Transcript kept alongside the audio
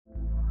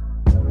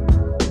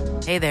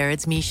Hey there,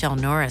 it's Michelle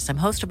Norris. I'm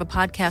host of a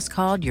podcast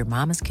called Your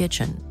Mama's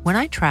Kitchen. When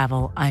I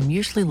travel, I'm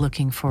usually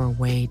looking for a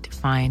way to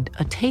find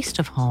a taste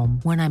of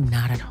home when I'm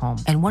not at home.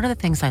 And one of the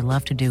things I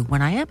love to do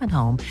when I am at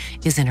home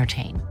is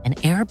entertain. And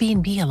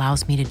Airbnb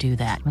allows me to do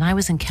that. When I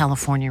was in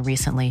California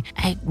recently,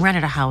 I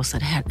rented a house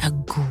that had a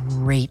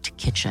great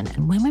kitchen.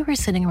 And when we were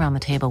sitting around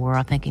the table, we were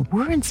all thinking,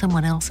 we're in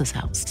someone else's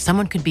house.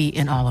 Someone could be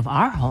in all of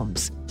our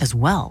homes as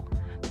well.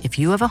 If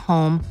you have a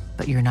home,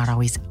 but you're not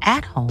always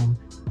at home,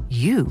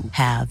 you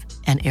have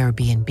an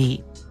Airbnb.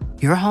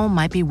 Your home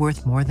might be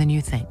worth more than you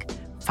think.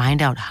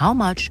 Find out how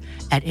much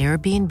at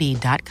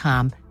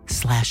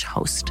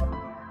airbnb.com/host.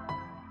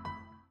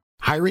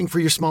 Hiring for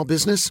your small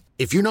business?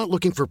 If you're not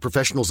looking for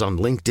professionals on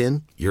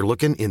LinkedIn, you're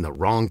looking in the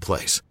wrong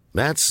place.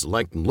 That's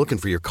like looking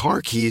for your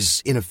car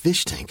keys in a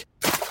fish tank.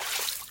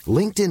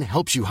 LinkedIn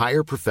helps you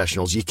hire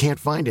professionals you can't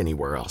find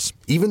anywhere else,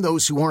 even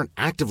those who aren't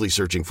actively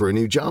searching for a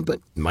new job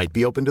but might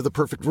be open to the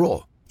perfect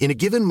role. In a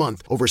given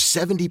month, over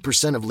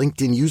 70% of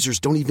LinkedIn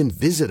users don't even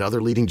visit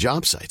other leading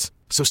job sites.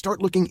 So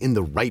start looking in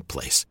the right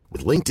place.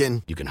 With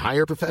LinkedIn, you can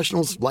hire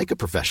professionals like a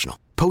professional.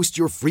 Post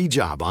your free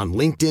job on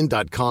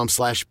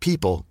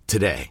linkedin.com/people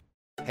today.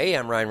 Hey,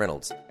 I'm Ryan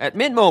Reynolds. At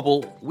Mint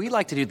Mobile, we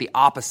like to do the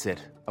opposite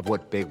of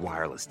what Big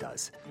Wireless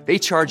does. They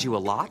charge you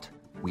a lot,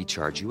 we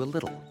charge you a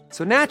little.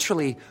 So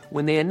naturally,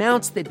 when they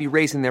announced they'd be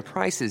raising their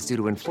prices due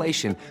to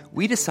inflation,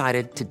 we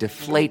decided to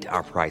deflate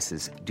our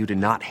prices due to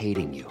not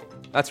hating you.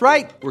 That's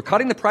right. We're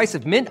cutting the price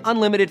of Mint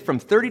Unlimited from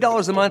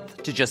 $30 a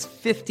month to just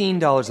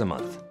 $15 a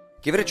month.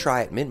 Give it a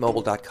try at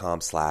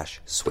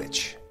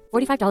mintmobile.com/switch.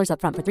 $45 up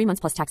front for 3 months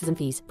plus taxes and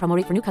fees. Promo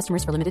rate for new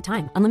customers for limited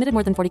time. Unlimited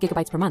more than 40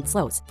 gigabytes per month.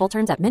 Slows full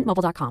terms at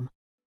mintmobile.com.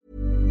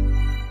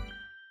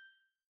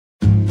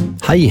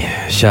 Hei,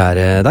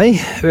 kjære deg.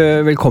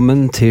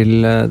 Velkommen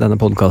til denne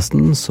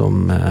podcasten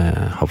som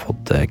har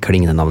fått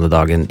klingende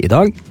navnedagen i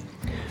dag.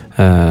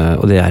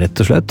 Og det rett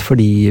og slett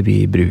fordi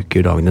vi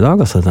bruker dagen i dag,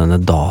 altså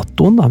denne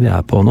datoen da vi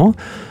på nå,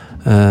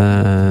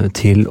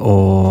 til å,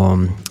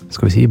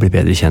 skal vi si, bli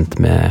bedre kjent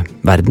med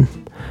verden,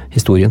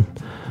 historien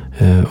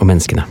og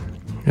menneskene.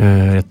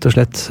 Rett og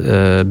slett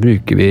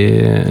bruker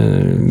vi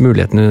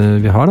mulighetene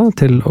vi har da,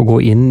 til å gå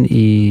inn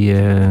i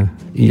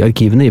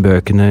arkivene, i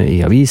bøkene,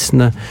 i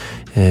avisene,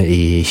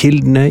 i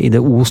kildene, i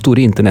det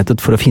store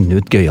internettet for å finne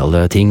ut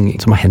gøyale ting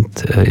som har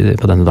hendt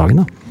på denne dagen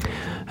da.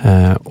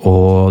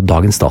 Og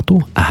dagens dato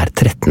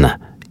 13.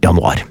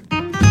 januar.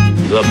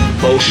 The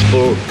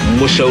boastful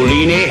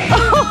Mussolini.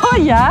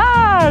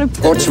 Hjelp!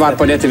 Kort svar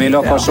på dette vil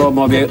dere, så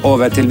må vi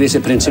over til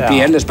visse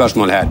prinsipielle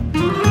spørsmål her.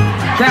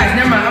 Guys,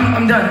 never mind.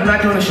 I'm done. I'm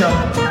not doing the show.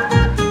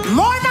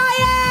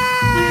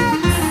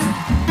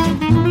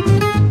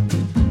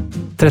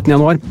 13.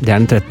 januar, det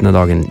den 13.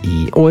 dagen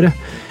i året.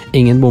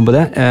 Ingen bombe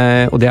det,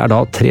 og det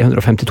da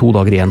 352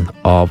 dager igjen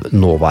av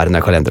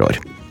nåværende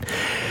kalenderår.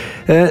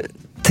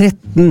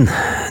 13,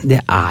 det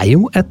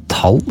jo et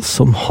tall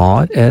som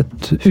har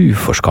et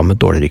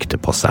uforskammet dårlig rykte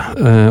på seg,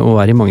 og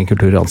i mange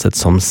kulturer ansett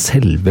som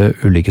selve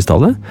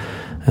ulykkestallet.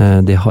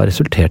 Det har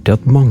resultert i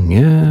at mange,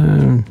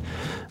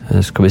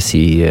 skal vi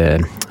si,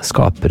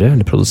 skapere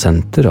eller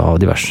produsenter av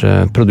diverse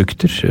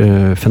produkter,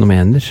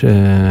 fenomener,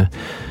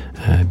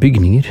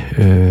 bygninger,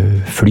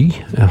 fly,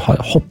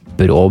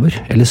 hopper over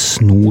eller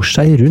snor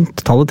seg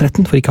rundt tallet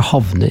 13 for ikke å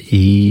havne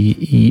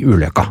i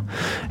ulykka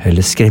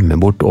eller skremme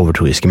bort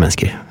overtroiske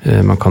mennesker.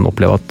 Man kan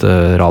oppleve at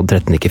rad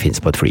 13 ikke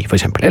finnes på et fly for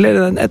eksempel, eller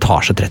en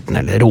etasje 13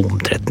 eller rom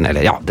 13,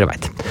 eller ja, dere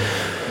vet.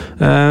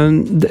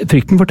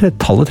 Frykten for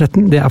tallet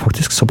 13, det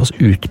faktisk såpass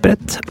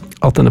utbredt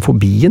at denne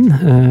fobien,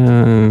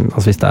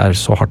 altså hvis det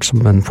så hardt som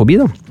en fobi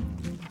da,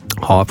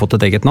 har fått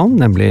et eget navn,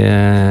 nemlig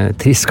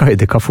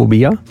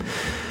triskaidekafobia,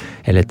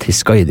 eller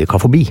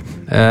triskaidekafobi.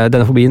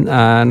 Denne fobien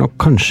nok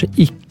kanskje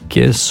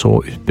ikke så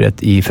utbredt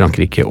i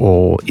Frankrike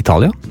og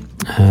Italia.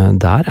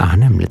 Der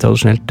nemlig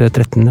tradisjonelt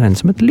 13 regnet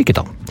som et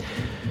lykketall.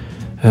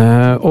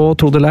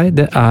 Og tro det eller ei,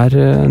 det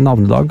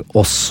navnedag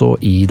også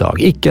i dag.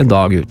 Ikke en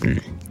dag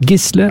uten.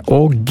 Gisle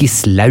og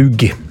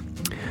Gislaug.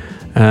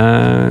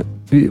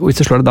 Og hvis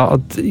jeg slår det da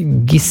at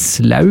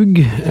Gislaug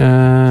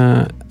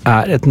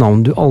et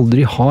navn du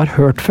aldri har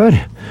hørt før,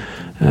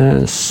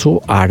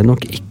 så det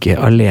nok ikke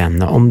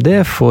alene om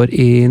det, for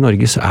i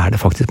Norge så det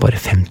faktisk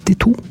bare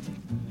 52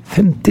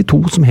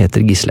 som heter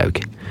Gislaug.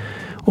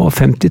 Og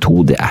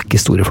 52, det ikke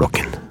store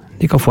flokken.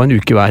 De kan få en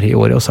uke hver i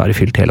året, og så det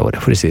fylt hele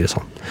året, for å si det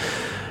sånn.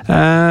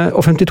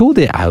 Og 52,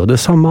 det jo det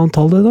samme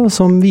antallet da,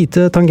 som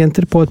hvite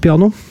tangenter på et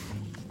piano.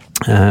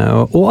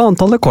 Og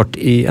antallet kort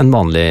i en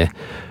vanlig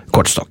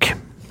kortstokk.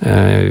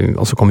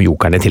 Og så kommer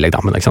jokeren i tillegg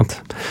da, men ikke sant?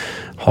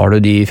 Har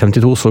du de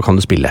 52, så kan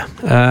du spille.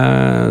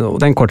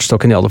 Og den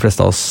kortstokken de aller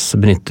fleste av oss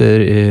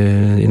benytter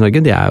i Norge,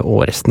 det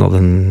og resten av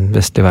den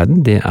vestlige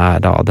verden, det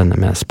da denne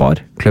med spar,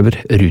 kløver,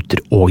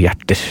 ruter og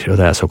hjerter. Og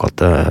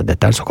dette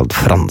den såkalt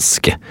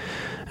franske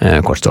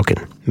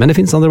kortstokken. Men det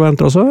finnes andre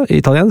varianter også.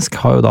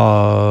 Italiensk har jo da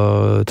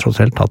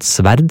tradisjonelt hatt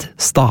sverd,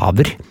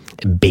 staver,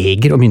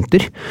 beger og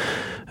mynter.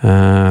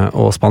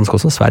 Og spansk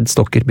også, sverd,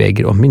 stokker,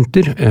 beger og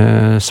mynter.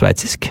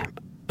 Sveitsisk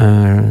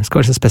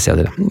skal være så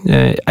spesielle.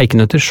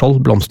 Eikenøtter,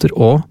 skjold, blomster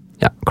og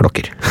Ja,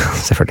 klokker.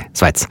 Selvfølgelig.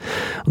 Sveits.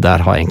 Og der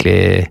har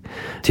egentlig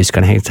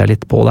tyskerne hengt seg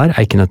litt på der.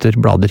 Eikenøtter,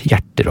 blader,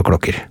 hjerter og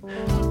klokker.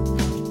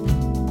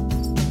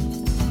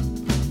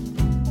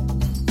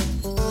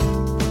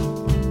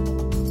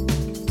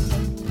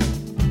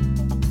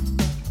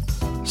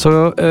 Så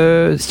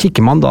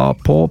kikker man da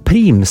på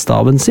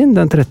primstaven sin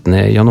den 13.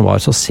 januar,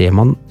 så ser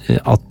man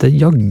at det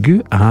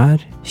jaggu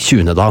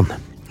 20. dagen.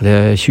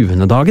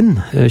 20. dagen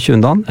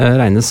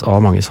regnes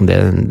av mange som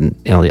en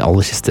av de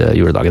aller siste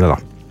juledagene da.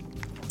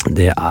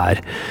 Det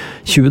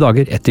 20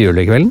 dager etter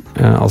julekvelden,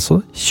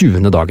 altså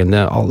 20. dagen.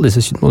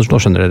 Nå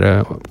skjønner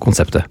dere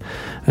konseptet.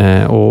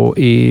 Og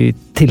i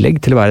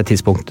tillegg til å være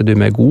tidspunktet du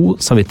med god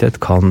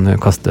samvittighet kan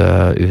kaste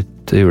ut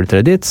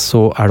juletreet ditt,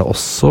 så det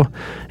også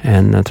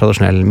en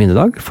tradisjonell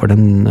minnedag for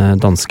den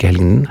danske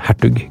helgenen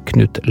hertug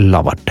Knut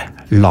Lavard,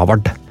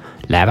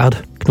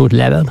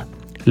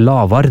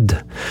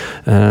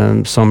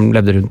 som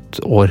levde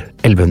rundt år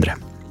 1100.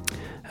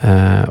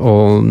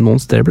 Og noen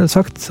steder ble det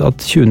sagt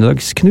at 20.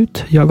 dags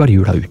Knut jager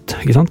jula ut,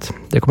 ikke sant?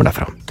 Det kommer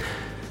derfra.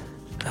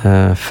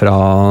 Fra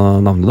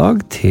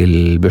navnedag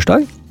til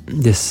bursdag.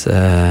 Disse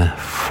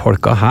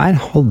folka her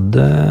har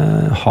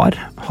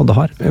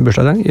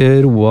bursdag i dag.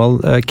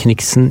 Roald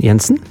Kniksen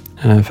Jensen,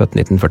 født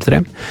 1943.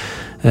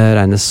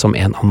 Regnes som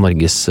en av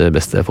Norges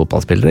beste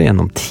fotballspillere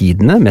gjennom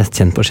tidene, mest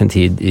kjent for sin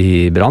tid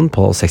i Brann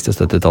på 60- og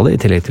 70-tallet,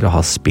 i tillegg til å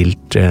ha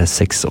spilt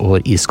 6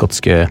 år i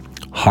skotske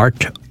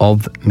Heart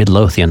of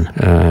Midlothian,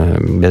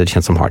 bedre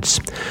kjent som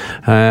Hearts.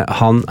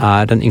 Han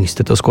den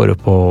yngste til å score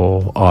på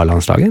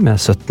A-landslaget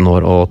med 17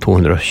 år og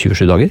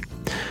 227 dager.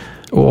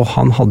 Og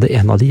han hadde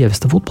en av de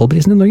gjeveste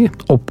fotballprisene i Norge,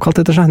 oppkalt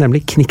etter seg,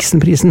 nemlig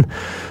Kniksenprisen,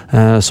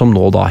 som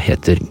nå da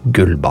heter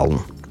Gullballen.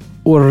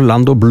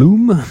 Orlando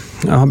Bloom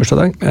har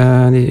bursdag.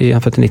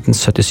 Han født i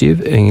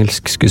 1977,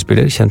 engelsk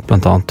skuespiller, kjent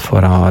blant annet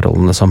for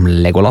rollene som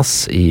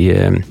Legolas i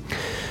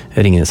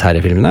Ringenes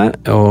herre-filmene,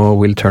 og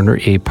Will Turner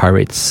i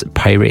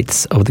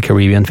Pirates of the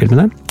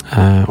Caribbean-filmene.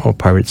 Og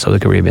Pirates of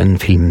the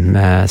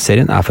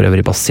Caribbean-filmserien for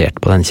øvrig basert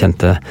på den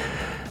kjente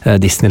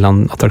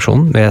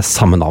Disneyland-attraksjonen ved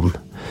samme navn.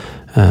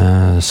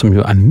 Som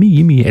jo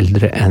mye, mye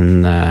eldre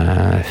enn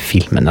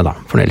filmene da.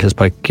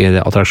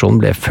 Fornøyelsespark-attraksjonen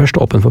ble først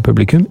åpen for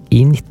publikum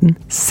i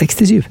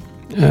 1967,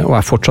 og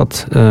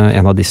fortsatt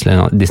en av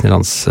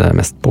Disneylands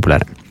mest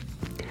populære.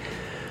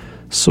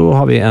 Så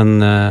har vi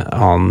en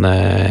annen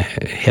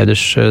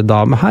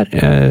hedersdame her,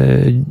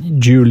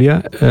 Julia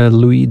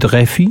Louise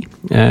Dreyfus,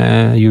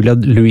 Julia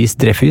Louise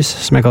Dreyfus,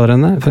 som jeg kaller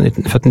henne,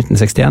 født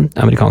 1961,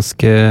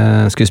 amerikansk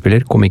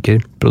skuespiller,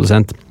 komiker,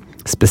 produsent,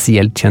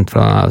 spesielt kjent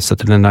fra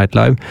Saturday Night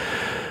Live,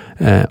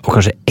 og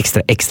kanskje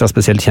ekstra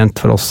spesielt kjent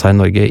for oss her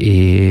i Norge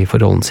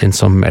for rollen sin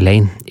som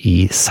Elaine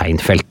i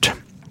Seinfeld.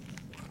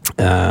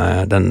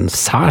 Den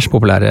særs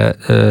populære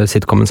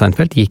sitcomen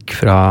Seinfeld gikk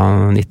fra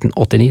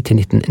 1989 til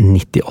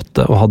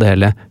 1998 og hadde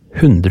hele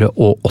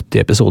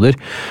 180 episoder,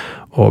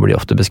 og blir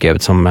ofte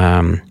beskrevet som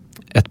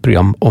et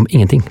program om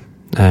ingenting.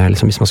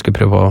 Liksom hvis man skulle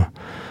prøve å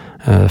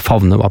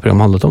favne hva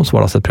programmet handlet om, så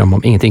var det altså et program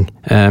om ingenting.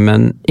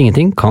 Men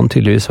ingenting kan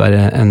tydeligvis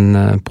være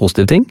en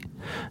positiv ting.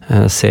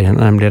 Serien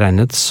nemlig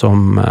regnet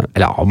som,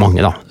 eller av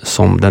mange da,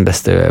 som den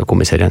beste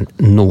komiserien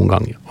noen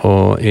gang.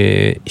 Og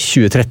i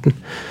 2013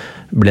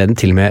 ble den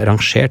til og med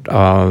rangert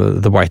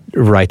av The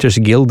Writers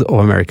Guild of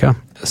America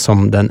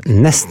som den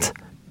nest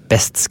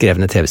best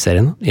skrevne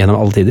TV-serien gjennom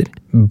alle tider,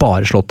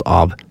 bare slått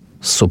av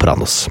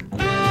Sopranos.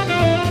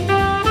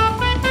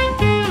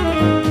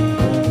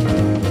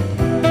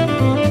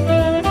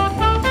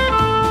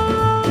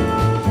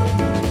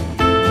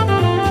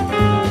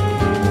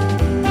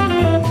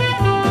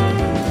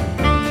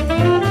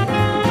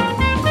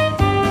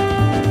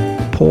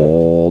 På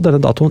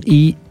denne datoen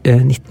i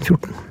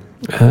 1914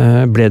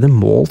 ble det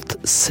målt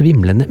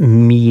svimlende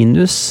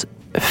minus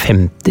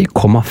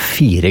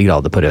 50,4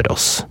 grader på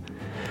Røros.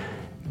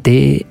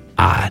 Det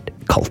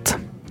kaldt.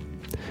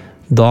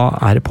 Da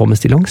det på med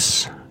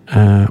stillongs,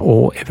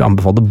 og jeg vil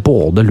anbefale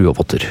både lue og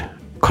votter,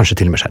 kanskje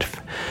til og med skjerf.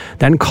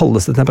 Det den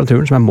kaldeste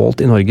temperaturen som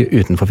målt i Norge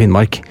utenfor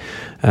Finnmark,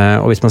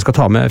 og hvis man skal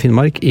ta med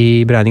Finnmark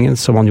i beregningen,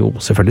 som man jo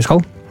selvfølgelig skal,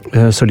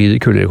 så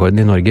lyder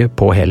kulderekorden i Norge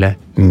på hele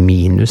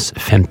minus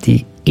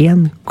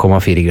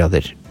 51,4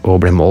 grader,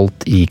 og ble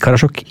målt i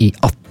Karasjok i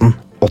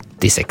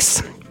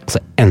 1886. Altså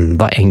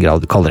enda en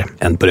grad kaldere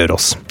enn på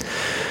Røros.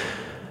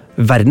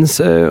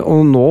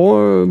 Og nå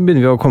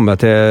begynner vi å komme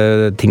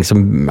til ting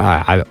som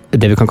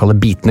det vi kan kalle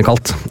bitende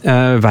kaldt.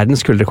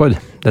 Verdens kulderekord,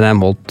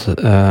 den målt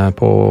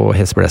på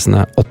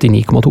hesblesende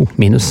 89,2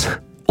 minus.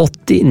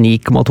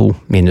 89,2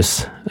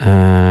 minus.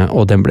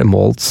 Og den ble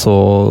målt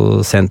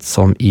så sent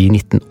som i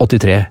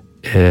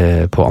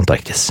 1983 på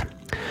Antarktis.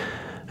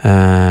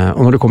 Og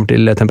når det kommer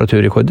til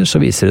temperaturrekorder, så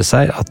viser det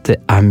seg at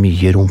det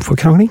mye rom for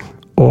krangling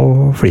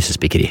og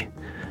flisespikkeri.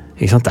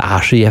 Ikke sant? Det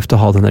så gjevt å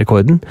ha denne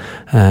rekorden.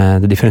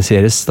 Det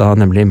differensieres da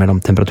nemlig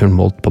mellom temperaturen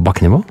målt på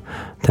bakkenivå,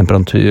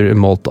 temperatur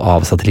målt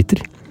av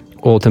satellitter,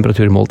 og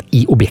temperatur målt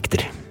i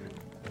objekter.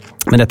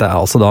 Men dette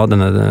altså da,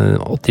 denne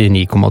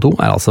 89,2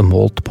 altså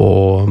målt på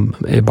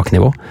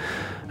bakkenivå,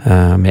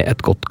 med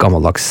et godt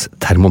gammeldags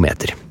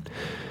termometer.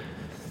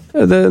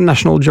 The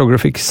National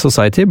Geographic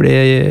Society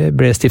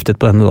ble stiftet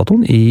på denne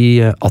datoen i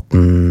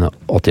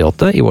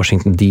 1888 i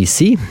Washington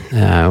DC.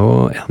 Det er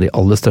jo en av de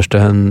aller største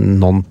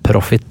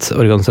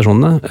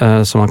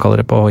non-profit-organisasjonene, som man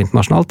kaller det på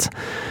internasjonalt,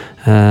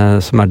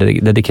 som er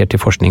dedikert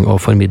til forskning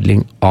og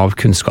formidling av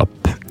kunnskap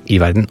i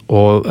verden,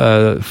 og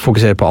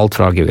fokuserer på alt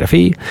fra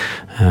geografi,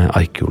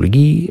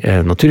 arkeologi,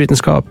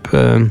 naturvitenskap,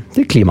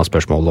 til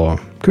klimaspørsmål og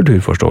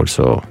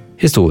kulturforståelse og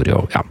historie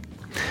og ja.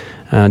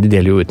 De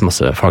deler jo ut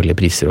masse faglige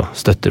priser og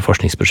støtter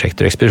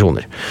forskningsprosjekter og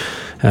ekspedisjoner.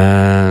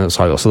 Så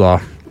har vi også da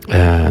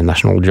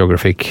National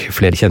Geographic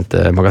flere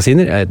kjente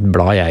magasiner, et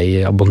blad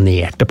jeg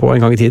abonnerte på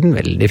en gang i tiden,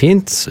 veldig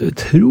fint,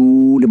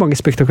 utrolig mange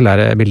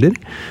spektakulære bilder,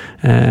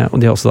 og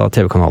de har også da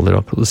TV-kanaler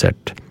og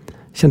produsert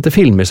kjente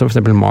filmer som for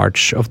eksempel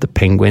March of the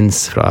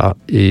Penguins fra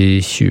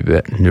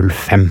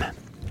 2005.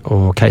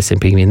 Og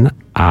keiserpingvinene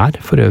er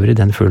for øvrig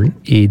den fuglen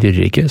i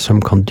dyreriket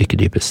som kan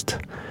dykke dypest.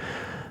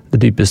 Det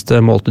dypeste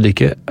målte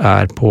dykket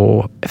er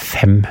på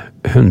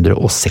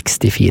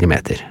 564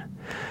 meter.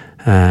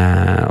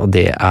 Og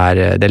det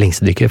er det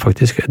lengste dykket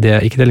faktisk. Det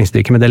er ikke det lengste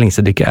dykket, men det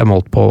lengste dykket er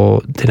målt på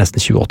til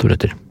nesten 28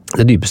 minutter.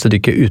 Det dypeste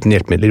dykket uten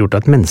hjelpemidler gjort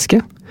av et menneske.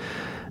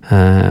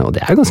 Og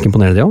det er ganske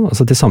imponerende det også.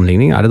 Altså, til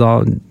sammenligning er det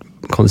da,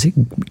 kan du si,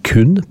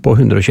 kun på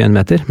 121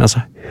 meter, men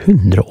altså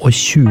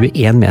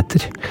 121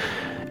 meter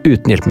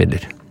uten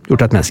hjelpemidler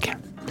gjort av et menneske.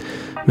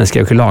 Mennesker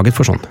er jo ikke laget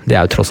for sånn. Det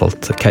er jo tross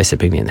alt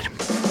keiserpingviner.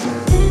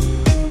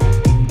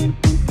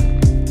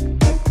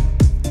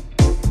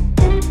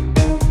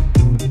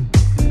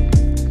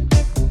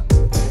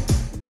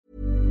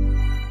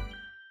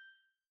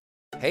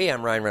 Hey,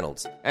 I'm Ryan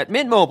Reynolds. At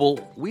Mint Mobile,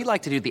 we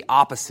like to do the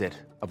opposite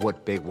of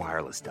what Big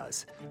Wireless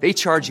does. They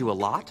charge you a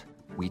lot,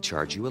 we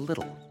charge you a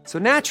little. So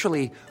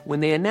naturally, when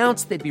they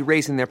announced they'd be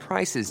raising their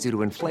prices due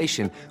to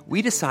inflation,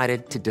 we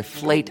decided to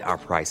deflate our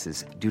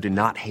prices due to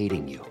not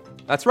hating you.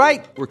 That's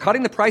right. We're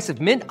cutting the price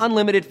of Mint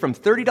Unlimited from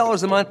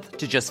 $30 a month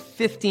to just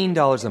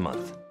 $15 a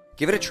month.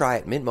 Give it a try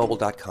at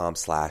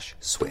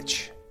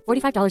mintmobile.com/switch.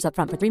 $45 up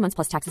front for 3 months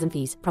plus taxes and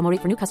fees. Promo rate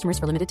for new customers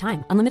for limited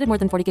time. Unlimited more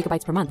than 40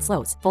 gigabytes per month.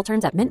 Slows full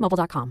terms at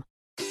mintmobile.com.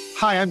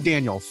 Hi, I'm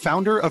Daniel,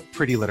 founder of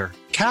Pretty Litter.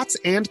 Cats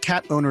and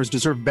cat owners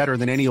deserve better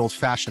than any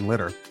old-fashioned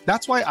litter.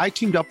 That's why I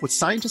teamed up with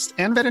scientists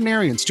and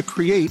veterinarians to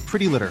create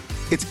Pretty Litter.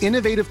 Its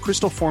innovative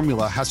crystal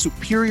formula has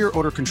superior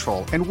odor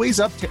control and weighs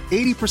up to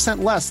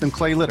 80% less than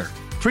clay litter.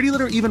 Pretty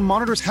Litter even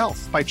monitors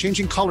health by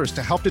changing colors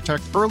to help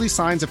detect early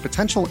signs of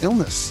potential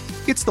illness.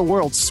 It's the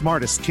world's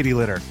smartest kitty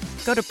litter.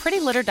 Go to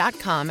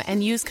prettylitter.com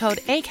and use code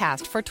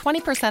ACAST for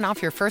 20%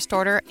 off your first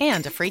order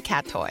and a free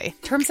cat toy.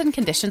 Terms and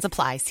conditions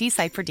apply. See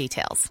site for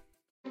details.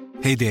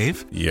 Hey,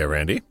 Dave. Yeah,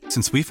 Randy.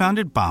 Since we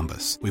founded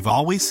Bombas, we've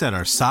always said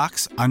our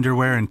socks,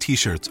 underwear, and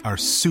T-shirts are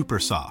super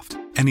soft.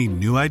 Any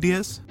new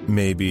ideas?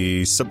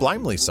 Maybe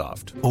sublimely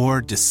soft.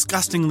 Or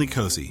disgustingly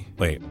cozy.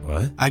 Wait,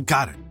 what? I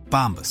got it.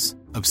 Bombas.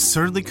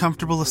 Absurdly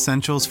comfortable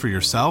essentials for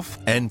yourself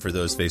and for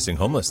those facing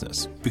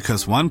homelessness.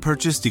 Because one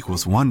purchased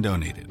equals one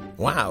donated.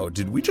 Wow,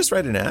 did we just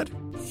write an ad?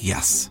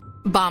 Yes.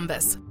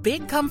 Bombas.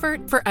 Big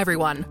comfort for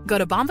everyone. Go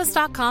to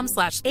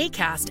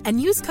bombas.com/ACAST and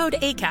use code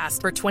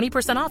ACAST for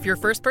 20% off your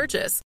first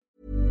purchase.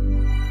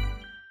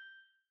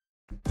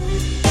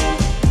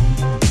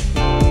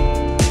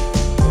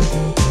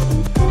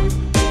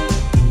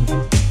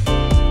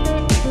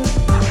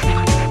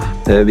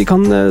 Vi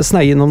kan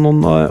sneie innom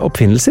noen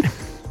oppfinnelser.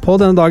 På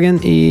denne dagen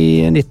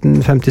i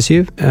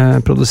 1957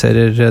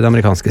 produserer det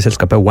amerikanske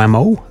selskapet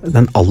Wham-O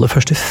den aller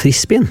første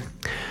frisbeen.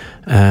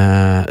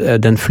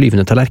 Den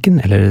flyvende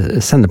tallerken,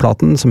 eller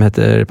sendeplaten som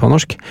heter på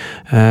norsk,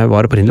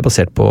 var opprinnelig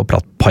basert på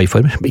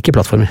pieformer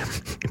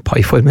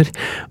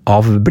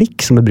av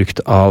blikk som ble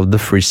brukt av The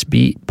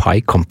Frisbee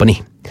Pie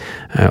Company.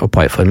 Og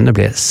pieformene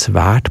ble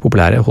svært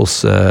populære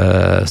hos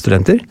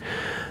studenter.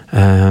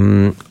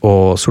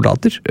 Og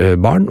soldater,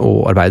 barn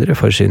og arbeidere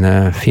for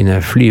sine fine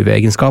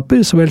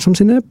flyveegenskaper, så vel som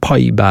sine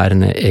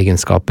paibærende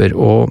egenskaper,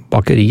 og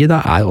bakeriet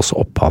da er også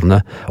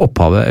opphavet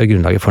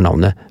grunnlaget for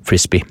navnet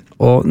Frisbee.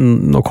 Og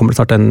nå kommer det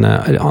snart en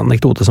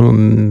anekdote som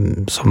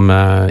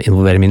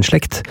involverer min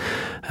slekt,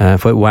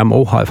 for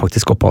Wham-O har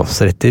faktisk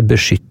opphavsretter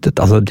beskyttet,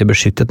 altså de har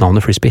beskyttet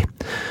navnet Frisbee,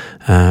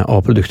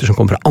 og produkter som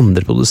kommer fra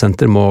andre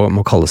produsenter må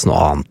kalles noe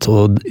annet,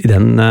 og i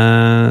den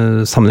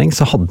sammenheng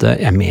så hadde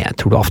jeg med, jeg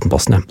tror det var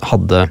Aftenposten,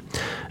 hadde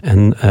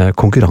en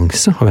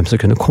konkurranse av hvem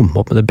som kunne komme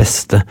opp med det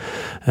beste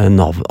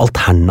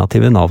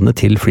alternative navnet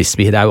til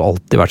Frisbee. Det har jo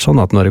alltid vært sånn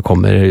at når det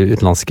kommer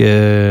utenlandske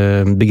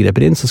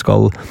begreper inn, så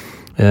skal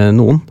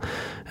noen,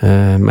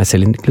 meg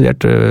selv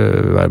inkludert,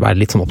 være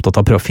litt sånn opptatt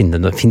av å prøve å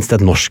finne det. Finnes det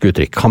et norsk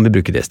uttrykk? Kan vi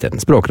bruke det i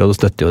stedet? Språkrådet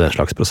støtter jo den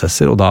slags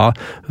prosesser, og da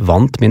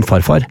vant min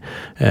farfar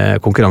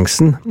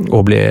konkurransen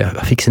og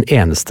fikk sin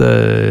eneste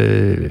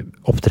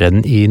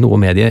opptreden i noe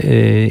medie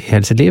i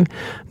hele sitt liv,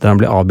 der han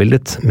ble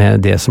avbildet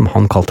med det som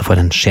han kalte for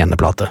en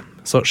skjeneplate.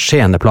 Så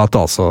skjeneplate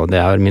altså, det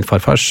er min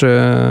farfars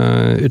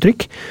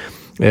uttrykk.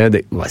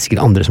 Det var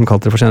sikkert andre som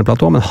kalte det for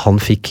skjeneplate også, men han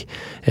fikk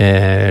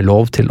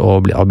lov til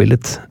å bli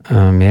avbildet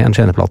med en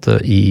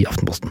skjeneplate i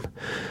Aftenposten.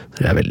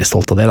 Så jeg er veldig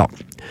stolt av det da.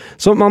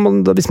 Så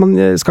hvis man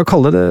skal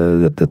kalle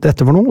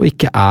dette for noe, og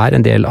ikke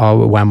en del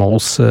av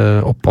Wham-Os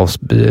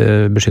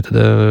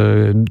opphavsbeskyttede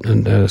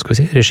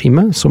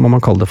regime, så må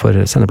man kalle det for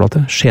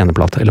sendeplate,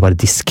 skjeneplate eller bare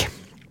disk.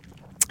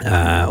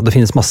 Og det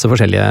finnes masse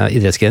forskjellige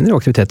idrettsgrener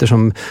og aktiviteter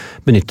som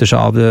benytter seg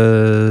av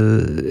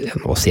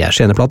nå sier jeg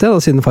skjeneplate,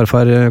 siden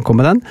farfar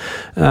kom med den.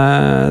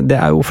 Det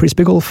jo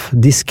frisbeegolf,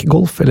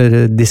 diskgolf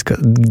eller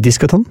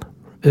diskaton,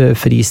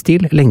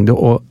 fristil, lengde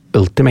og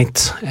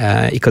ultimate.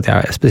 Ikke at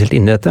jeg spesielt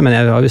inne i dette, men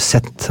jeg har jo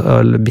sett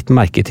og bitt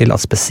merke til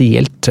at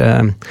spesielt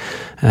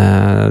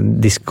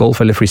diskgolf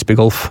eller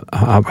frisbeegolf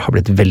har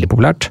blitt veldig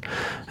populært.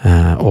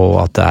 Og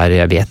at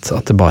jeg vet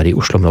at det bare i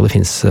Oslo-området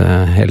finnes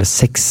hele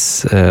 6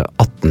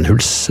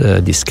 18-hulls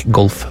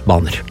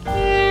diskgolfbaner.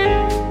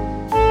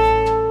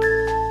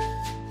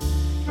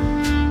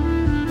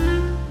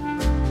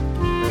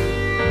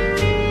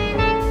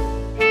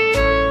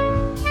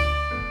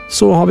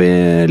 Så har vi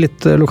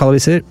litt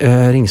lokalaviser.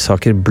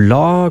 Ringsaker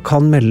Blad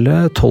kan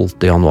melde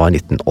 12. januar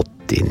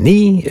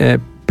 1989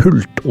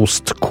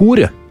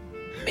 Pultostkoret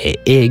med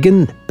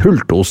egen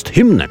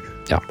pultosthymne.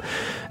 Ja.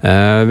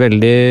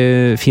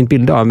 Veldig fint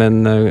bilde av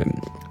en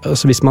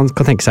altså hvis man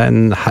kan tenke seg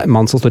en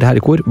mann som står i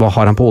herrekor, hva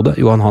har han på hodet?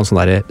 Jo, han har en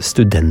sånn der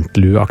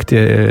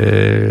studentlueaktig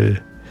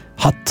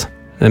hatt,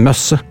 en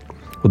møsse,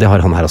 og det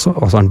har han her også.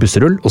 Og så har han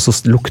busserull, og så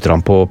lukter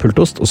han på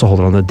pultost, og så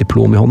holder han et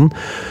diplom i hånden,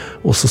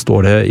 og så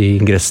står det i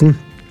ingressen: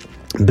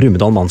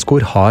 Brumunddal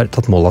Mannskor har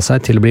tatt mål av seg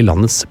til å bli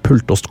landets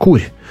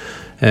pultostkor.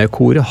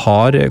 Koret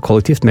har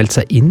kollektivt meldt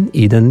seg inn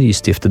i den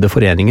nystiftede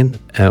foreningen,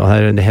 og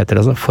her det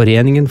heter altså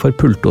Foreningen for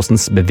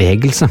Pultostens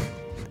Bevegelse.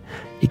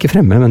 Ikke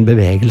fremme, men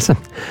bevegelse.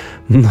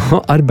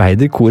 Nå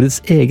arbeider korets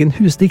egen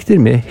husdikter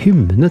med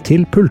hymne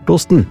til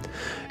pultosten.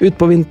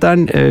 Utpå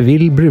vinteren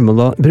vil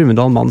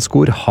Brumunddal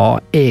Mannskor ha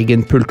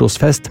egen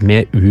pultostfest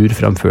med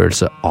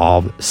urframførelse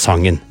av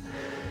sangen.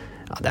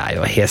 Ja, det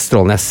jo helt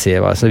strålende. Jeg ser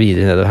hva jeg ser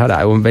videre nedover her.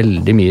 Det jo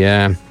veldig mye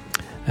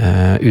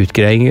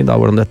utgreiinger da,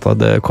 hvordan dette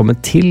hadde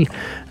kommet til.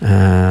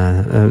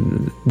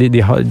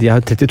 De har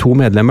 32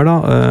 medlemmer da,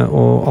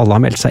 og alle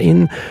har meldt seg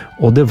inn,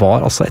 og det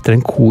var altså etter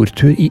en kortur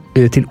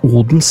til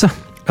Odense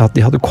at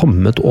de hadde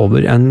kommet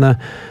over en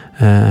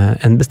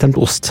bestemt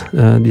ost.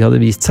 De hadde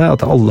vist seg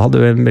at alle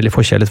hadde en veldig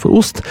forkjærlighet for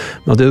ost,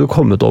 men at de hadde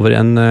kommet over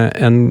en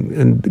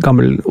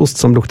gammel ost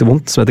som lukter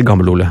vondt, som heter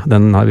Gammelole.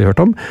 Den har vi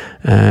hørt om,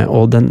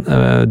 og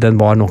den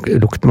var nok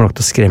til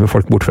å skremme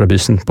folk bort fra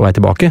bussen på vei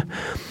tilbake.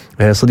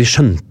 Så de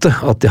skjønte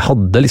at de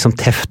hadde liksom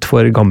teft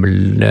for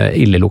gammel,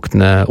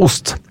 illeluktende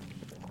ost.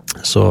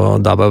 Så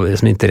da var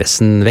liksom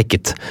interessen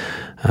vekket.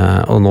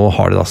 Og nå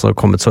har det altså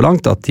kommet så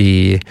langt at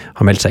de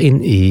har meldt seg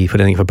inn i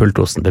Foreningen for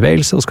Pultostens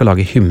Bevegelse og skal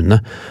lage hymne.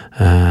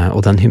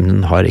 Og den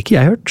hymnen har ikke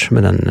jeg hørt,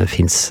 men den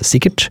finnes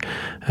sikkert.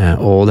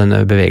 Og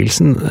denne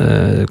bevegelsen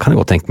kan jeg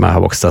godt tenke meg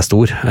har vokst seg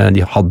stor.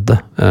 De hadde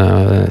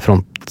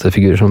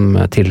frontfigurer som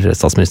tidligere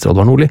statsminister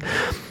Oddvar Nordli,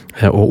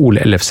 og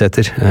Ole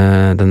Ellefsæter,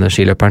 denne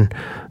skiløperen,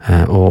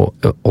 og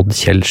Odd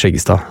Kjell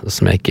Skjeggestad,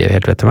 som jeg ikke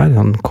helt vet hvem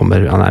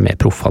han mer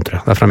proff, han tror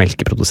jeg. Det fra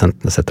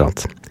melkeprodusentene, et eller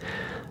annet.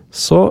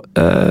 Så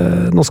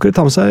nå skal de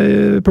ta med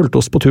seg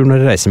pultost på tur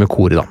når de reiser med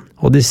koret da.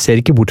 Og de ser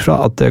ikke bort fra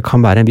at det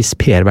kan være en viss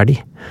PR-verdi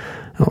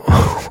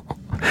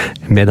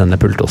med denne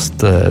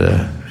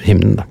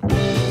pultost-hymnen da.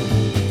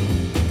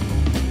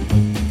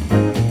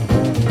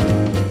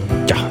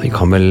 Ja, vi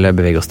kan vel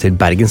bevege oss til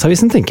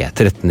Bergensavisen, tenker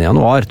jeg. 13.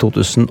 januar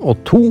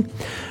 2002.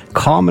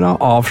 Kamera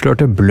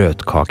avslørte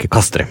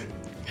bløtkakekastere.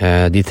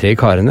 De 3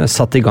 karene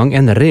satte i gang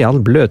en real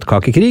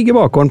bløtkakekrig i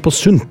bakgården på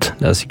Sundt.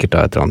 Det sikkert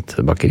et eller annet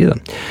bakeri, det.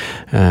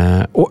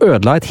 Og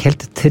ødela et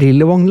helt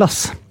trillevognlass.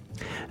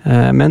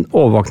 Men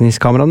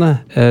overvåkningskameraene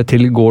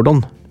til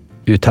Gordon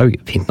Uthaug,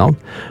 fint navn,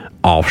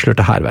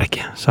 avslørte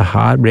hærverket. Så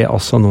her ble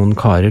altså noen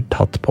karer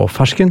tatt på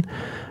fersken,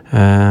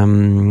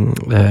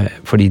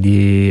 fordi de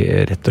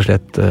rett og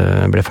slett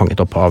ble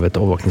fanget opp av et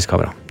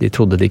overvåkningskamera. De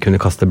trodde de kunne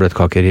kaste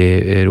bløtkaker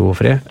i ro og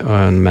fred,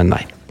 men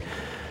nei.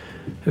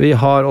 Vi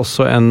har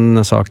også en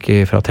sak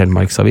fra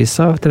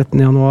Telemarksavisa 13.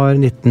 januar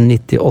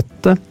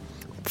 1998.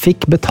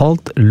 Fikk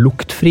betalt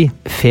luktfri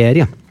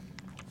ferie.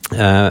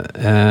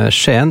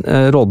 Skien,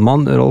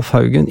 rådmann Rolf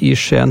Haugen i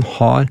Skien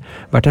har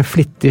vært en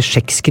flittig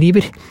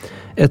sjekkskriver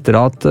etter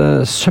at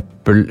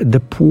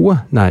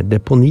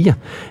deponiet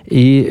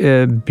i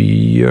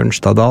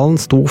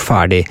Bjørnstadalen sto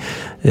ferdig.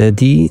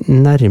 De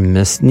 9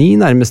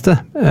 nærmeste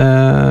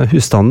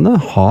husstandene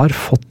har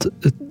fått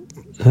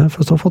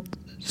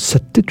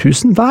 70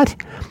 000 hver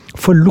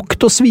for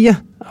lukt og svie.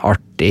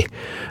 Artig.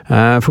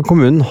 For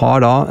kommunen har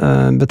da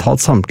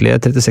betalt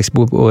samtlige 36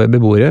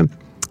 beboere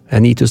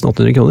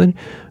 9.800 kroner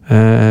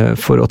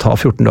for å ta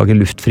 14 dager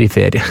luktfri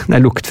ferie.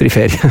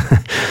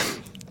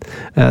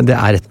 Det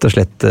rett og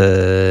slett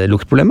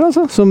luktproblemer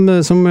altså,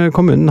 som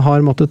kommunen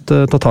har måttet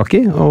ta tak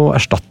i og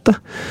erstatte.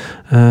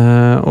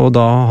 Og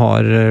da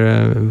har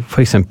for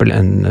eksempel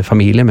en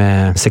familie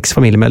med 6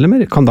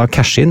 familiemedlemmer kan da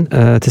cashe inn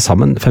til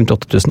sammen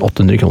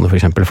 58.800 kroner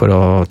for eksempel for å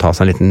ta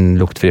seg en liten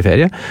luktfri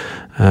ferie.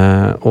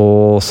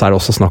 Og så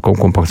det også snakk om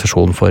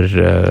kompensasjon for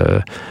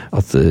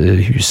at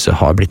huset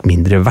har blitt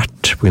mindre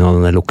verdt på grunn av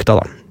denne lukta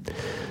da.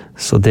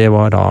 Så det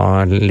var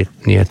da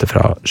litt nyheter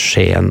fra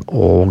Skien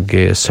og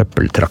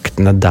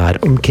søppeltraktene der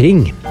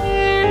omkring.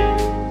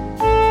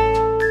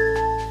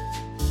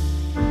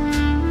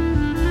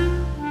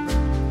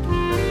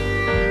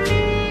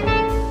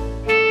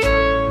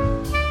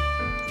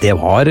 Det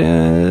var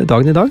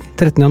dagen i dag,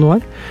 13.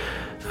 januar.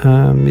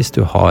 Hvis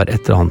du har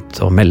et eller annet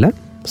å melde,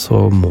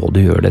 så må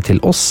du gjøre det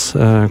til oss.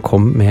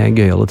 Kom med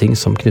gøyale ting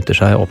som knytter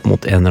seg opp mot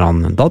en eller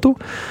annen dato.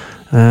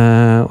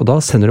 Og da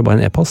sender du bare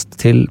en e-post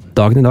til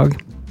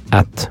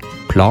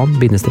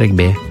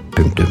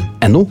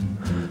dagen-i-dag@plan-b.no.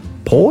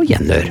 På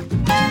gjenhør.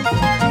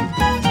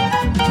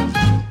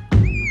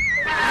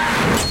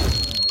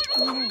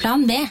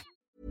 Plan B.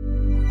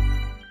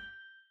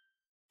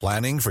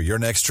 Planning for your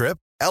next trip?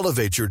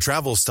 Elevate your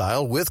travel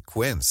style with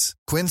Quince.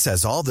 Quince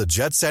has all the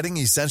jet-setting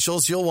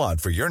essentials you'll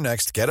want for your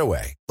next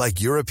getaway,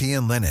 like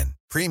European linen,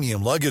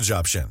 premium luggage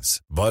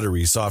options,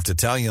 buttery soft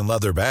Italian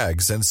leather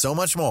bags, and so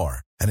much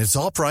more. And it's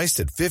all priced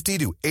at 50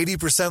 to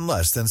 80%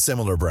 less than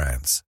similar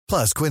brands.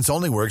 Plus, Quince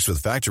only works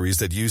with factories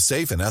that use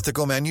safe and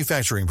ethical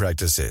manufacturing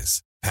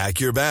practices.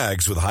 Pack your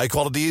bags with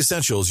high-quality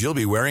essentials you'll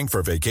be wearing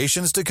for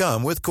vacations to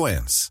come with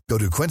Quince. Go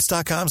to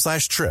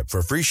quince.com/trip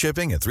for free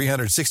shipping and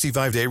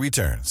 365-day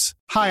returns.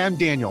 Hi, I'm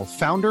Daniel,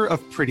 founder of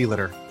Pretty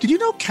Litter. Did you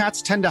know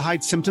cats tend to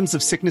hide symptoms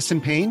of sickness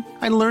and pain?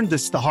 I learned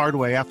this the hard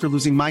way after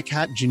losing my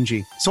cat,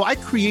 Gingy. So I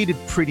created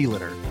Pretty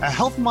Litter, a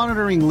health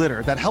monitoring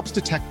litter that helps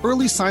detect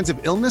early signs of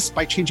illness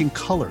by changing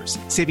colors,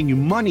 saving you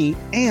money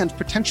and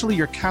potentially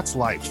your cat's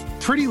life.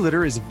 Pretty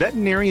Litter is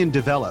veterinarian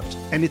developed,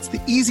 and it's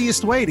the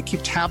easiest way to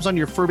keep tabs on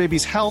your fur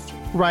baby's health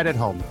right at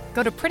home.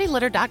 Go to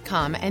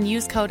prettylitter.com and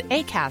use code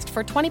ACAST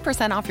for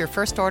 20% off your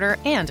first order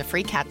and a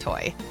free cat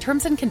toy.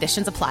 Terms and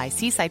conditions apply.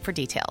 See site for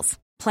details.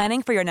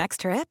 Planning for your next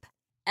trip?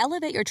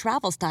 Elevate your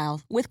travel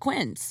style with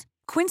Quince.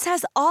 Quince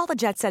has all the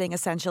jet-setting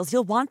essentials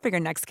you'll want for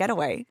your next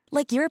getaway,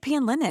 like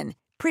European linen,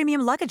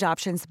 premium luggage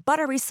options,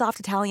 buttery soft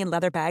Italian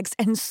leather bags,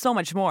 and so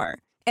much more.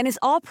 And is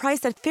all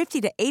priced at 50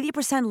 to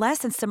 80% less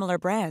than similar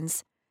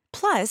brands.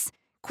 Plus,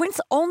 Quince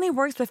only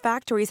works with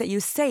factories that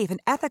use safe and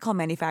ethical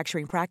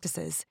manufacturing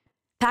practices.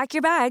 Pack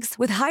your bags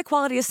with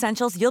high-quality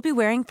essentials you'll be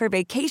wearing for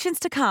vacations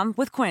to come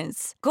with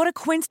Quince. Go to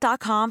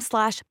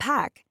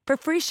quince.com/pack for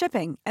free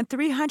shipping and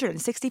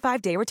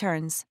 365-day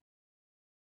returns.